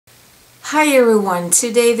Hi everyone,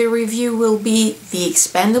 today the review will be The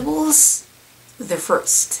Expendables, the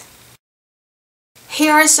first.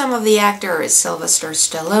 Here are some of the actors: Sylvester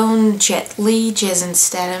Stallone, Jet Li, Jason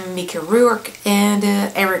Statham, Mickey Rourke, and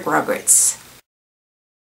Eric Roberts.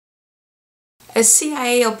 A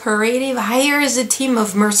CIA operative hires a team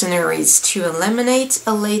of mercenaries to eliminate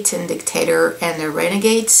a latent dictator and a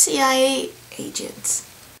renegade CIA agent.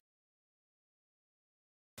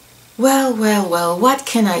 Well, what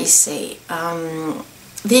can I say? The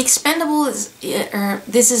Expendables,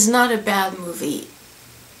 this is not a bad movie.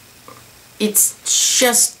 It's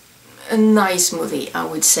just a nice movie, I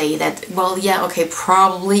would say. That, well, yeah, okay,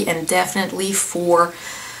 probably and definitely for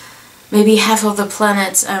maybe half of the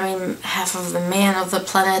planet, half of the man of the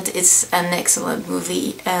planet, it's an excellent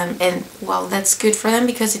movie. And well, that's good for them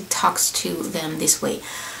because it talks to them this way.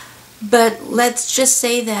 But let's just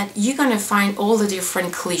say that you're gonna find all the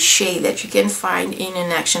different cliches that you can find in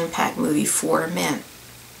an action-packed movie for men.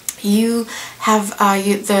 You have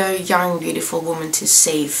the young, beautiful woman to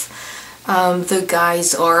save. The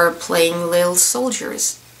guys are playing little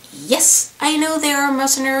soldiers. Yes, I know there are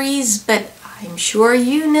mercenaries, but I'm sure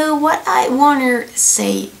you know what I want to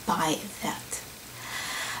say by that.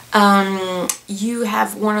 You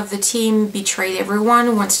have one of the team betrayed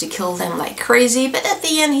everyone, wants to kill them like crazy, but at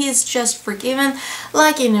the end he's just forgiven,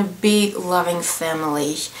 like in a big loving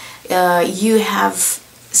family. You have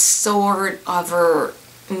sort of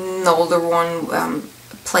an older one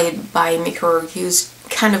played by Mickey Rourke, who's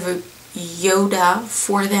kind of a Yoda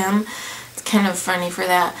for them. It's kind of funny for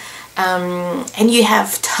that. And you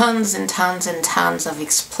have tons and tons and tons of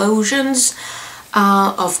explosions.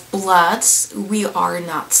 Of bloods. We are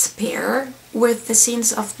not spared with the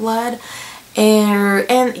scenes of blood,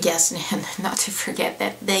 and yes, and not to forget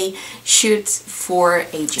that they shoot for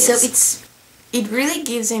ages. So it really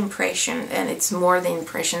gives the impression, and it's more the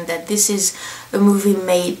impression, that this is a movie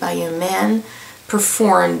made by a man,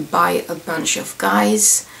 performed by a bunch of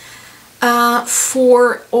guys,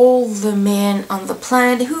 for all the men on the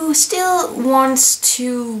planet who still wants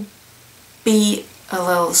to be a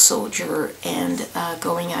little soldier and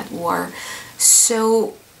going at war.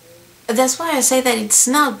 So that's why I say that it's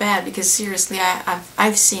not bad, because seriously,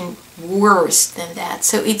 I've seen worse than that.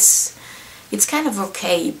 So it's kind of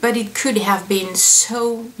okay, but it could have been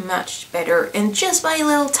so much better, and just by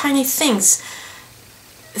little tiny things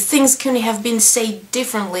could have been said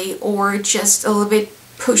differently, or just a little bit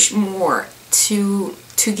pushed more to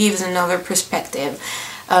give another perspective.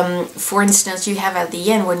 For instance, you have at the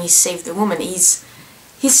end, when he saved the woman, he's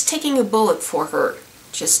taking a bullet for her,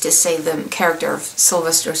 just to save the character of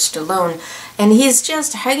Sylvester Stallone, and he's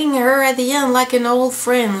just hugging her at the end like an old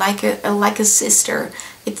friend, like a sister.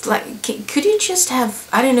 It's like, could you just have,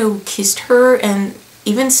 I don't know, kissed her and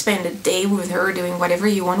even spend a day with her, doing whatever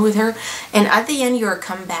you want with her, and at the end you're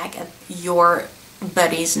come back at your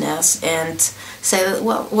buddy's nest and say that,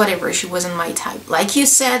 well, whatever, she wasn't my type, like you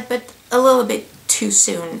said, but a little bit too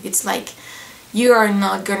soon. It's like, you are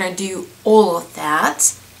not gonna do all of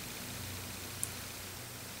that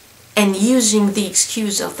and using the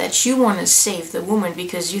excuse of that you want to save the woman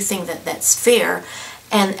because you think that that's fair,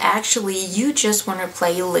 and actually you just want to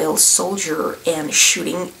play a little soldier and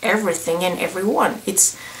shooting everything and everyone.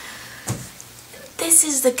 This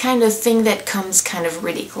is the kind of thing that comes kind of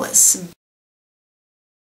ridiculous.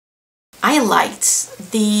 I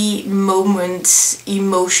liked the moment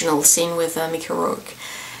emotional scene with Mickey Rourke.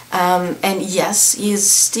 And yes, he's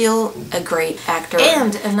still a great actor.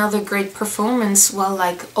 And another great performance, well,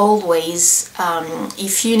 like always,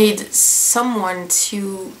 if you need someone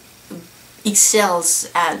to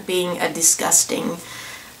excels at being a disgusting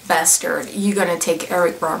bastard, you're gonna take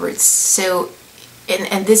Eric Roberts. So,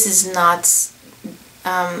 and this is not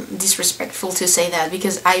disrespectful to say that,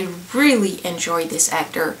 because I really enjoy this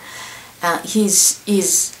actor.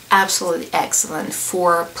 He's absolutely excellent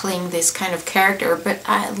for playing this kind of character, but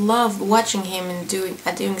I love watching him and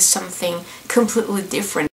doing something completely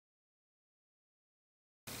different.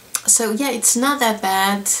 So yeah, it's not that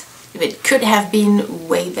bad. It could have been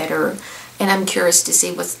way better, and I'm curious to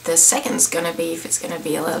see what the second's gonna be, if it's gonna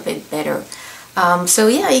be a little bit better. So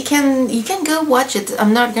yeah, you can go watch it.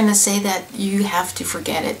 I'm not gonna say that you have to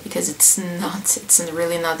forget it, because it's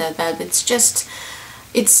really not that bad, but it's just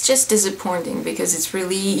disappointing, because it's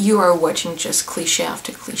really, you are watching just cliche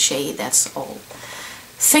after cliche, that's all.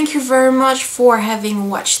 Thank you very much for having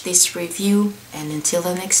watched this review, and until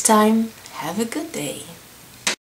the next time, have a good day.